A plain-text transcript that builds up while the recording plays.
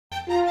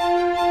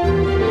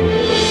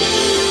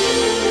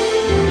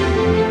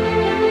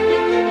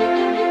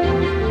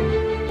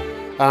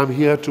I am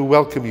here to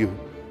welcome you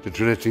to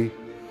Trinity,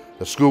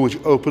 a school which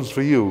opens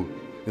for you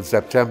in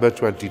September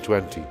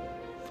 2020.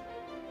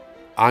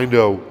 I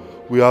know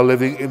we are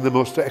living in the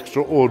most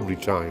extraordinary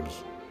times.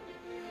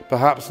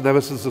 Perhaps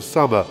never since the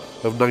summer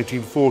of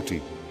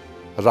 1940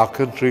 has our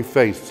country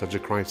faced such a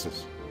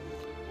crisis.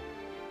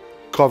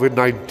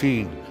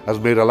 COVID-19 has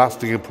made a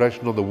lasting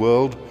impression on the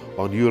world,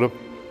 on Europe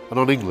and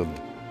on England,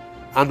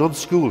 and on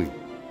schooling.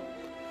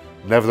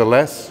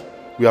 Nevertheless,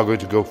 we are going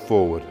to go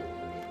forward.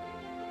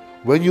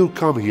 When you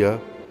come here,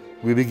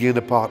 we begin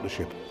a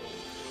partnership.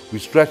 We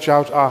stretch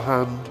out our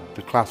hand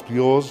to clasp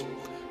yours,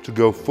 to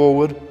go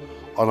forward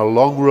on a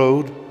long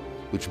road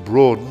which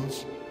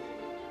broadens,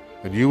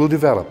 and you will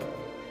develop.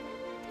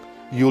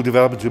 You will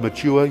develop into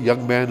mature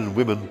young men and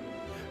women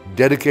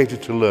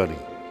dedicated to learning.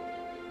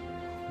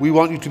 We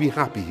want you to be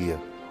happy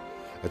here.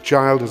 A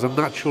child has a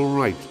natural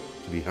right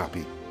to be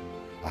happy.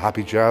 A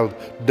happy child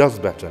does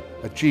better,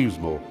 achieves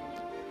more,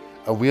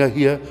 and we are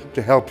here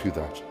to help you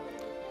that.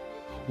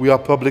 We are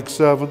public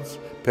servants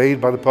paid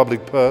by the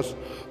public purse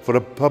for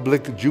a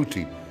public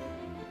duty,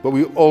 but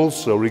we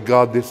also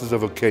regard this as a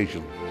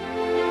vocation.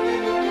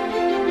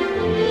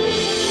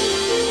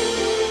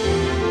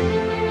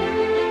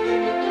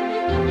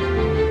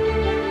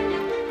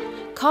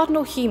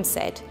 Cardinal Hume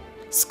said,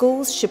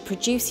 "Schools should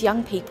produce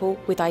young people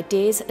with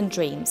ideas and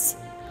dreams,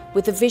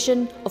 with a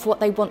vision of what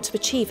they want to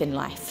achieve in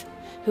life,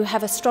 who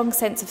have a strong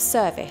sense of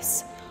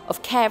service,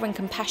 of care and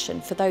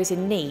compassion for those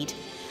in need,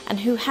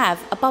 and who have,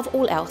 above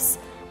all else,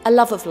 a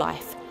love of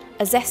life,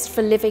 a zest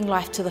for living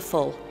life to the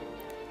full."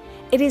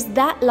 It is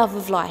that love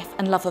of life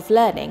and love of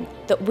learning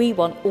that we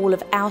want all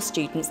of our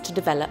students to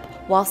develop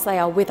whilst they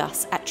are with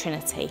us at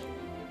Trinity.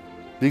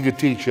 Being a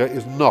teacher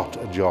is not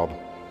a job,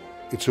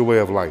 it's a way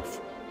of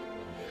life.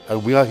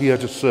 And we are here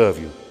to serve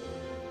you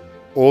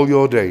all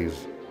your days,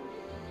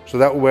 so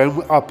that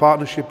when our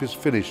partnership is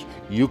finished,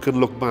 you can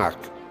look back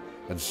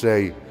and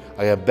say,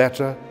 I am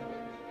better,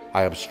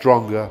 I am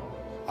stronger,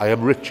 I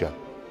am richer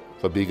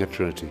for being at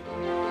Trinity.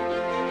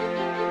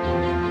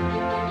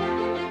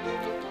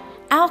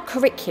 Our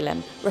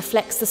curriculum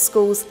reflects the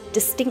school's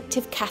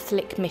distinctive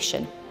Catholic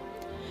mission.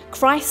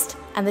 Christ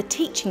and the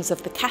teachings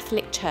of the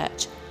Catholic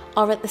Church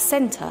are at the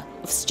centre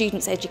of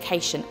students'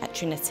 education at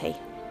Trinity.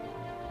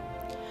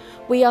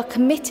 We are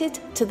committed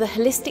to the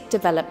holistic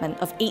development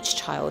of each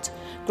child,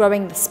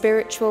 growing the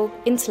spiritual,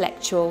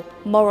 intellectual,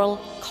 moral,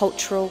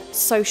 cultural,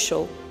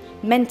 social,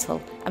 mental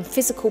and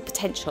physical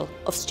potential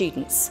of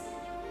students.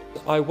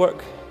 I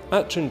work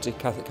at Trinity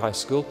Catholic High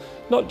School,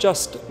 not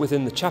just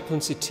within the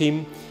chaplaincy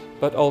team,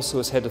 but also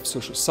as Head of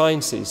Social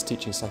Sciences,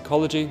 teaching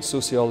psychology,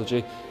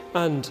 sociology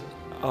and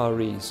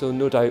RE. So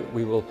no doubt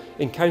we will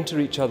encounter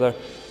each other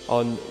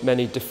on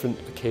many different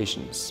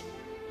occasions.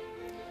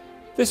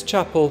 This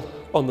chapel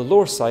on the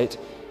lower site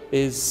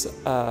is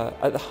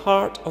at the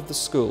heart of the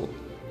school.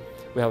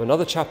 We have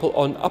another chapel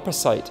on upper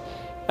site,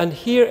 and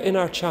here in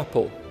our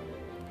chapel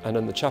and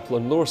in the chapel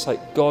on lower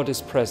site, God is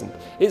present.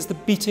 It's the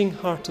beating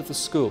heart of the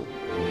school.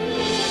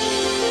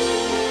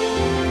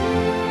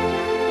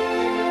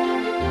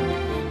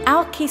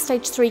 Our Key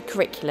Stage 3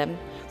 curriculum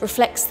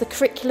reflects the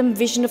curriculum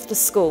vision of the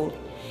school,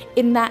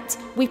 in that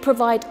we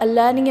provide a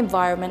learning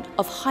environment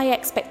of high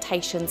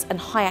expectations and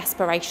high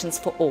aspirations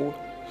for all.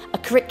 A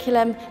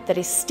curriculum that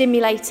is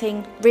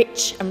stimulating,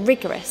 rich and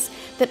rigorous,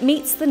 that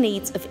meets the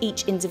needs of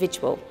each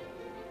individual.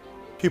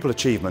 Pupil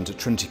achievement at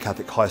Trinity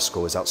Catholic High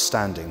School is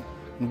outstanding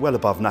and well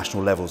above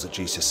national levels at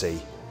GCSE.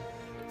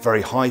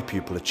 Very high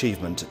pupil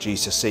achievement at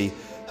GCSE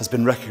has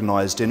been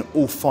recognised in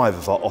all 5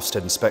 of our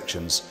Ofsted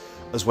inspections,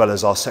 as well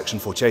as our Section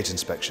 48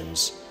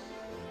 inspections.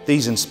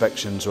 These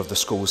inspections are of the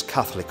school's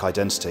Catholic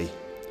identity.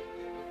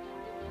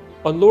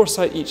 On lower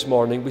site each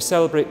morning we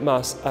celebrate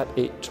Mass at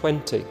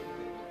 8:20.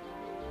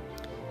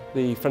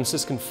 The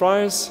Franciscan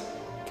friars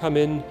come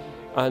in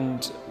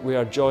and we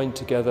are joined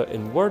together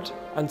in word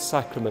and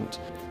sacrament.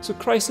 So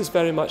Christ is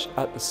very much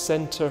at the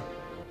centre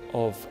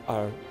of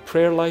our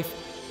prayer life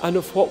and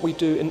of what we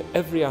do in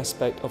every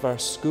aspect of our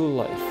school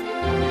life.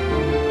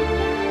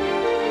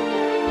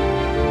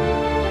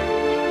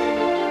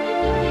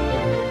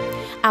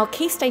 Our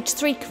Key Stage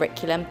 3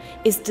 curriculum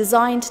is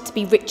designed to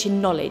be rich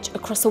in knowledge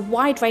across a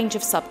wide range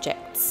of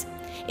subjects,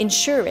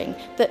 ensuring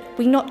that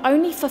we not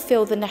only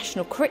fulfil the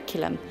national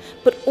curriculum,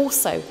 but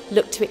also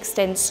look to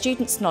extend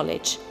students'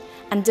 knowledge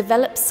and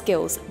develop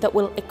skills that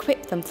will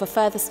equip them for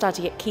further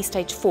study at Key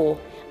Stage 4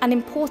 and,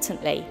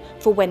 importantly,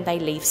 for when they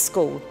leave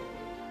school.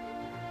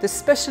 The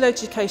Special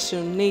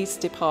Educational Needs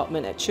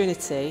Department at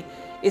Trinity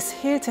is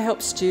here to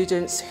help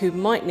students who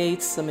might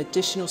need some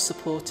additional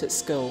support at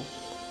school.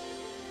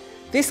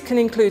 This can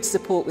include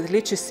support with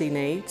literacy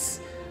needs,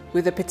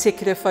 with a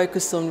particular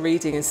focus on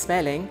reading and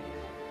spelling,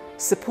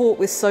 support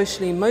with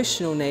social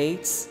emotional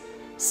needs,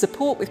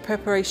 support with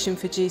preparation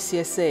for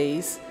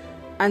GCSEs,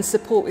 and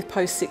support with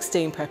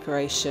post-16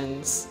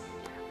 preparations.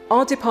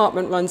 Our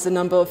department runs a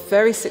number of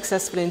very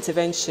successful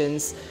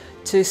interventions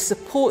to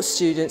support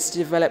students to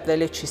develop their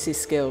literacy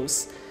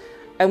skills.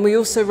 And we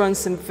also run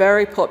some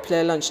very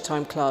popular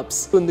lunchtime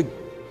clubs. In the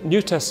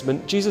New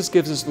Testament, Jesus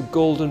gives us the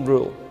golden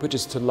rule, which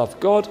is to love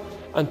God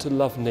and to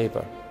love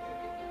neighbour.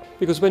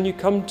 Because when you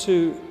come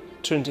to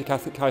Trinity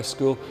Catholic High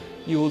School,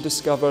 you will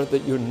discover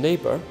that your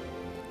neighbour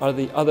are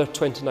the other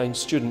 29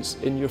 students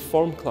in your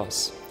form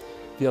class,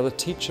 the other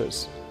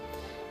teachers.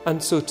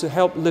 And so to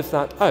help live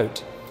that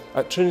out,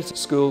 at Trinity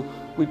School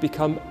we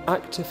become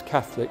active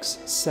Catholics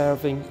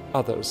serving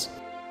others.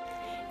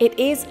 It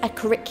is a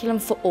curriculum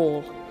for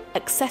all,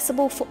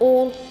 accessible for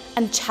all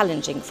and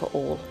challenging for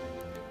all.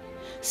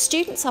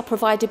 Students are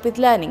provided with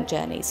learning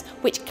journeys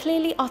which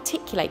clearly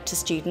articulate to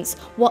students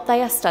what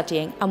they are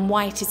studying and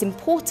why it is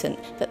important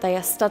that they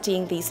are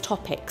studying these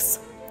topics.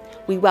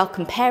 We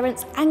welcome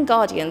parents and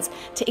guardians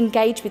to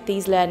engage with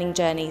these learning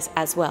journeys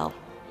as well.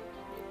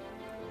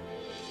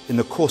 In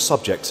the core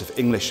subjects of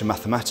English and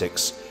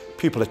mathematics,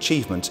 pupil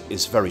achievement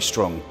is very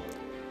strong.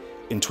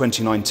 In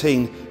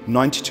 2019,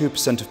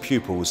 92% of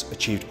pupils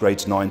achieved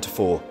grades 9 to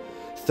 4,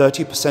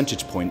 30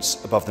 percentage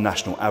points above the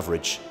national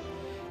average.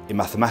 In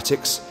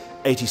mathematics,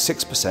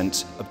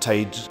 86%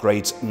 obtained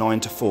grades 9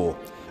 to 4,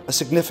 a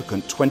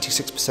significant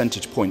 26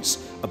 percentage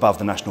points above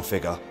the national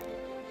figure.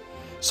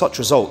 Such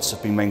results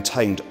have been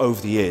maintained over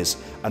the years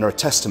and are a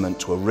testament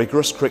to a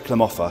rigorous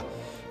curriculum offer,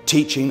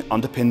 teaching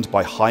underpinned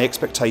by high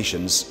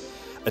expectations,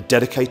 a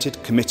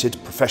dedicated, committed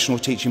professional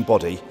teaching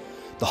body,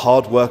 the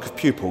hard work of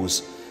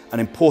pupils, and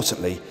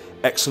importantly,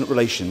 excellent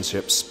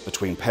relationships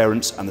between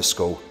parents and the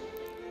school.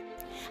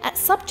 At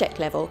subject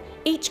level,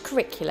 each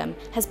curriculum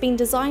has been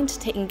designed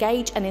to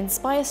engage and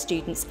inspire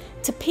students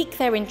to pique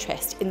their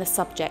interest in the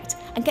subject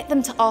and get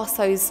them to ask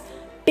those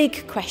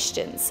big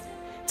questions,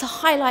 to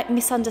highlight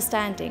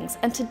misunderstandings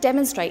and to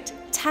demonstrate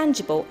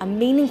tangible and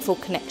meaningful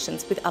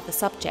connections with other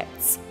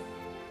subjects.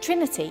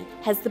 Trinity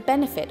has the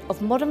benefit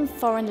of modern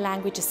foreign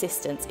language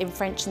assistance in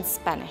French and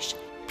Spanish.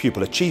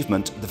 Pupil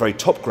achievement at the very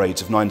top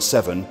grades of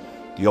 9-7,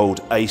 the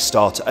old A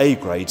star to A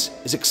grades,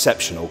 is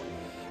exceptional.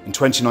 In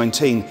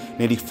 2019,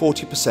 nearly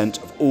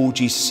 40% of all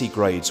GCSE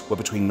grades were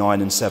between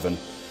 9 and 7,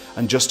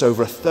 and just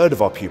over a third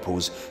of our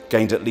pupils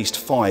gained at least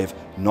 5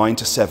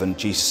 9-7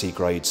 GCSE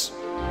grades.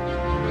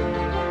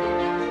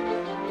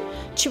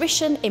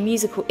 Tuition in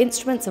musical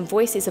instruments and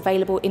voice is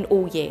available in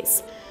all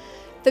years.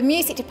 The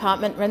music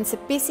department runs a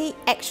busy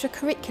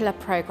extracurricular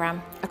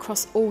programme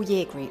across all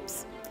year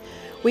groups.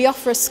 We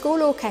offer a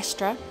school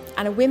orchestra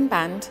and a wind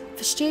band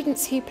for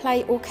students who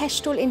play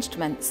orchestral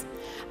instruments,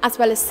 as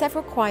well as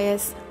several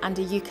choirs and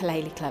a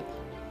ukulele club.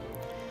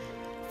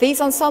 These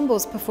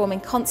ensembles perform in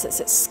concerts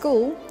at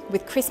school,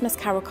 with Christmas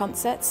carol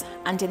concerts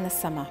and in the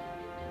summer.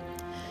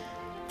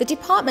 The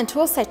department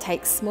also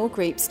takes small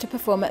groups to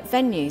perform at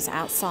venues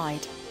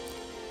outside.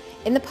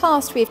 In the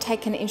past, we have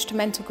taken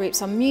instrumental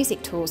groups on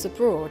music tours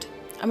abroad,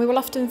 and we will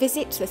often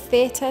visit the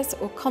theatres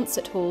or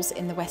concert halls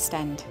in the West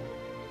End.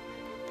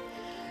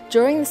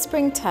 During the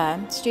spring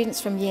term,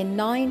 students from year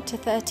 9 to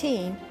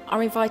 13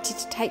 are invited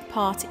to take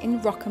part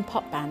in rock and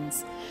pop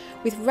bands,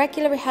 with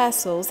regular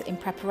rehearsals in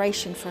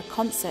preparation for a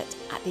concert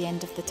at the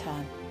end of the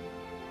term.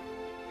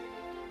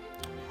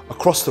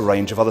 Across the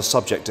range of other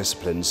subject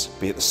disciplines,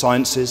 be it the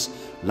sciences,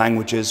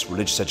 languages,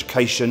 religious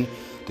education,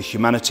 the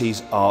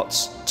humanities,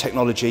 arts,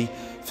 technology,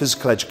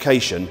 physical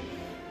education,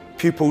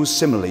 pupils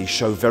similarly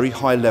show very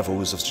high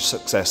levels of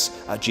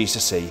success at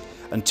GCSE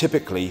and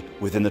typically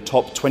within the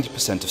top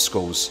 20% of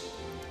schools.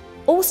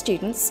 All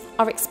students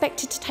are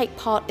expected to take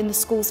part in the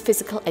school's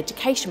physical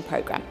education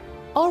programme.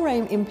 Our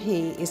aim in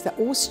PE is that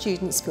all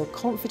students feel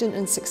confident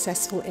and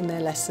successful in their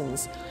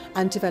lessons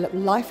and develop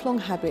lifelong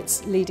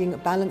habits leading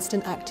balanced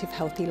and active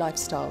healthy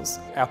lifestyles.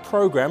 Our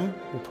programme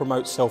will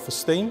promote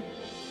self-esteem,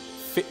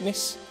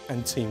 fitness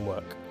and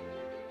teamwork.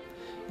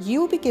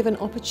 You will be given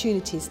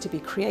opportunities to be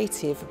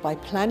creative by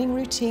planning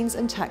routines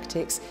and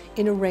tactics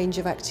in a range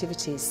of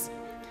activities.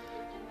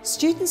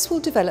 Students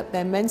will develop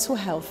their mental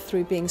health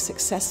through being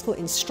successful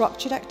in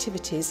structured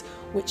activities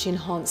which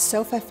enhance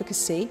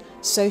self-efficacy,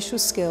 social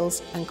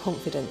skills and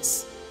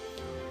confidence.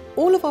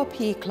 All of our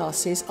PE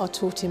classes are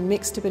taught in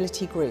mixed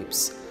ability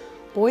groups.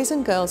 Boys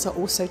and girls are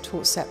also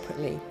taught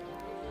separately.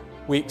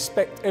 We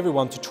expect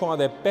everyone to try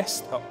their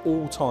best at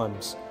all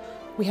times.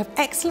 We have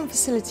excellent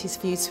facilities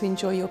for you to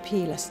enjoy your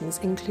PE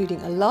lessons,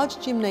 including a large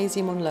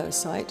gymnasium on lower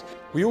site.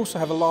 We also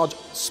have a large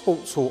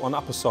sports hall on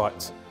upper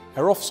site.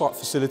 Our off-site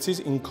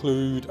facilities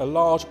include a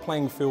large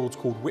playing field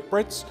called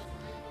Whitbreads.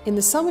 In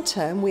the summer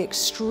term, we're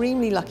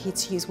extremely lucky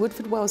to use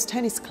Woodford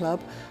Tennis Club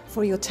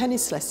for your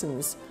tennis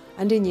lessons.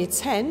 And in Year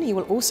 10, you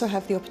will also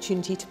have the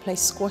opportunity to play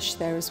squash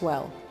there as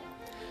well.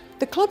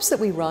 The clubs that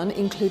we run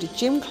include a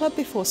gym club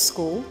before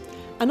school,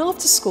 and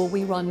after school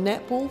we run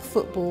netball,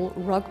 football,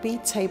 rugby,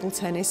 table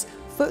tennis,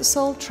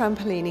 futsal,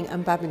 trampolining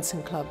and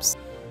badminton clubs.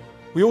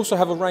 We also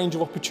have a range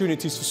of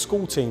opportunities for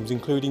school teams,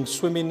 including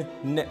swimming,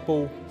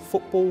 netball,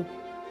 football,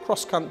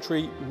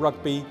 cross-country,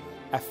 rugby,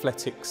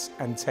 athletics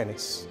and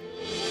tennis.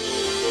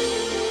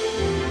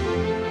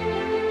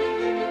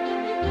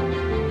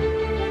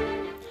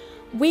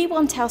 We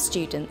want our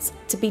students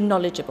to be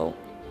knowledgeable,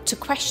 to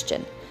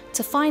question,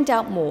 to find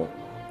out more,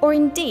 or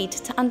indeed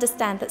to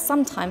understand that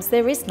sometimes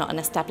there is not an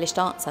established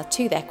answer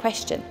to their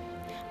question,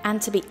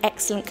 and to be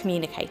excellent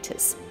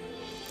communicators.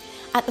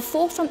 At the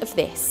forefront of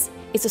this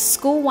is a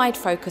school-wide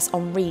focus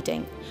on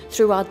reading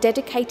through our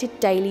dedicated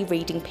daily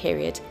reading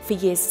period for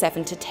years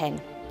 7 to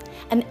 10.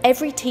 And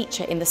every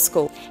teacher in the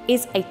school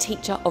is a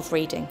teacher of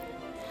reading.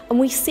 And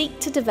we seek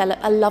to develop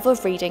a love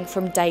of reading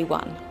from day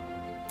one.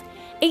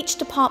 Each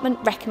department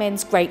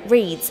recommends great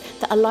reads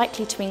that are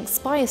likely to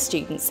inspire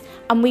students,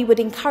 and we would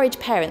encourage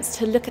parents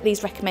to look at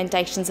these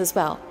recommendations as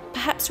well,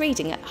 perhaps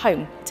reading at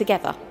home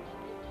together.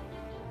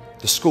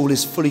 The school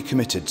is fully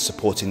committed to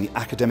supporting the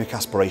academic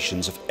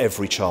aspirations of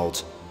every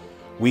child.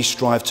 We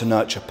strive to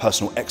nurture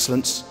personal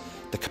excellence,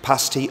 the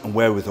capacity and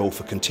wherewithal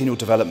for continual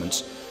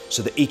development,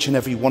 so that each and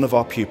every one of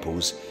our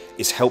pupils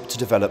is helped to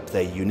develop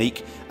their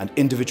unique and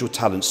individual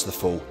talents to the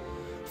full,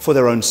 for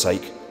their own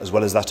sake, as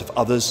well as that of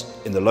others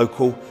in the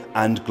local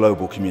and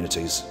global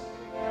communities.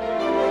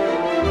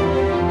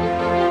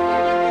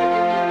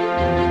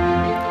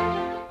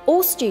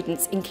 All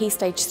students in Key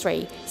Stage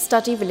 3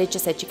 study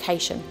religious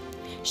education,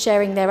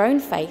 sharing their own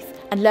faith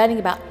and learning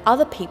about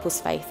other people's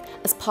faith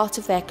as part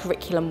of their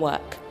curriculum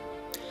work.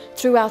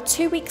 Through our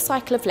 2-week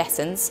cycle of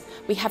lessons,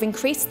 we have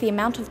increased the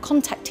amount of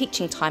contact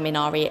teaching time in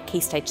RE at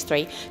Key Stage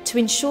 3 to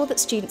ensure that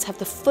students have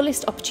the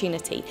fullest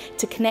opportunity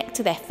to connect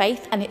to their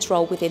faith and its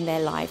role within their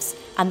lives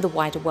and the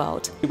wider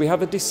world. We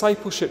have a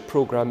discipleship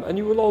programme, and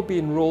you will all be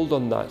enrolled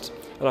on that,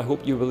 and I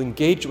hope you will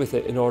engage with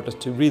it in order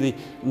to really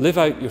live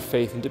out your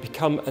faith and to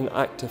become an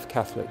active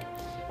Catholic.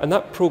 And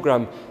that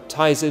programme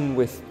ties in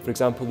with, for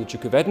example, the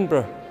Duke of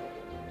Edinburgh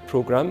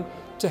programme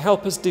to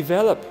help us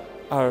develop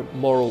our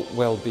moral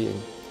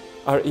well-being,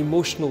 our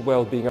emotional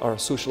well-being, our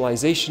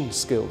socialisation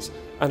skills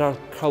and our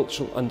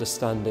cultural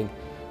understanding,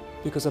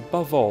 because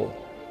above all,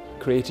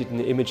 created in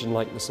the image and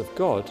likeness of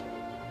God,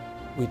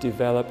 we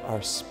develop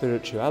our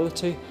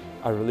spirituality,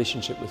 our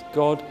relationship with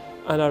God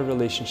and our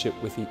relationship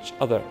with each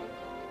other.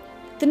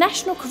 The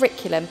national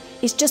curriculum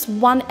is just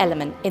one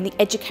element in the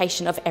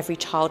education of every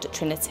child at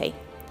Trinity.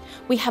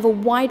 We have a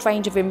wide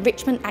range of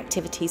enrichment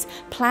activities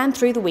planned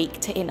through the week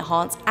to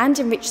enhance and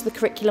enrich the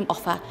curriculum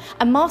offer,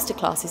 and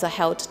masterclasses are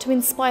held to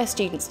inspire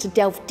students to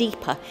delve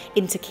deeper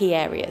into key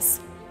areas.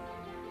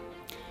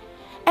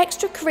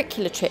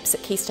 Extracurricular trips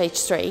at Key Stage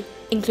 3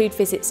 include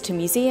visits to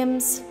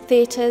museums,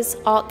 theatres,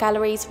 art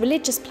galleries,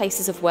 religious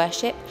places of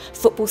worship,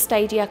 football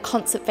stadia,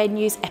 concert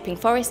venues, Epping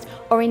Forest,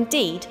 or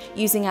indeed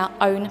using our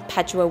own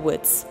Padua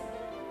Woods.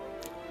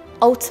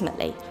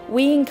 Ultimately,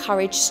 we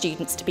encourage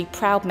students to be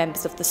proud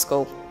members of the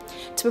school,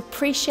 to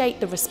appreciate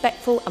the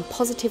respectful and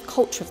positive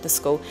culture of the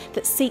school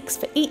that seeks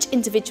for each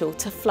individual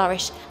to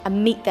flourish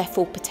and meet their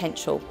full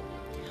potential.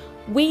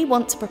 We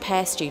want to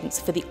prepare students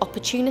for the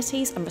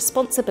opportunities and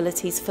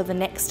responsibilities for the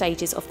next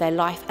stages of their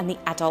life and the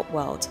adult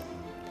world.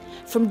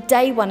 From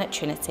day one at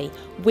Trinity,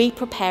 we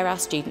prepare our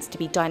students to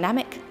be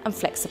dynamic and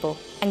flexible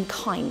and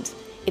kind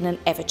in an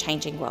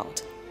ever-changing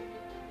world.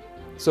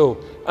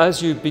 So,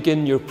 as you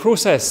begin your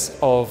process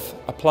of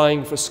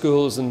applying for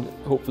schools and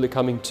hopefully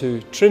coming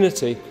to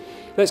Trinity,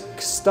 let's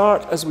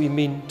start as we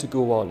mean to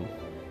go on.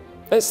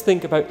 Let's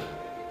think about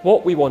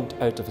what we want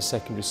out of a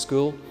secondary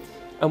school,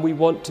 and we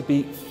want to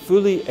be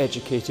fully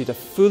educated, a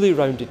fully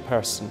rounded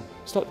person.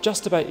 It's not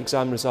just about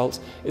exam results,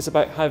 it's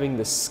about having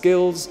the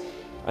skills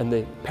and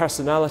the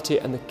personality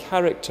and the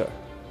character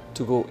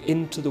to go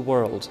into the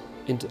world,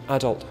 into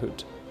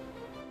adulthood.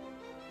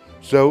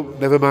 So,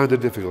 never mind the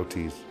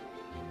difficulties.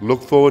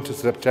 Look forward to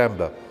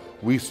September.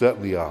 We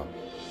certainly are.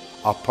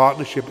 Our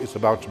partnership is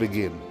about to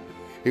begin.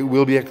 It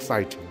will be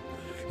exciting.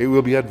 It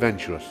will be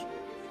adventurous.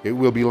 It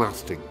will be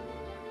lasting.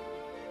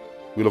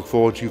 We look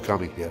forward to you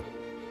coming here.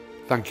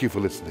 Thank you for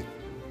listening.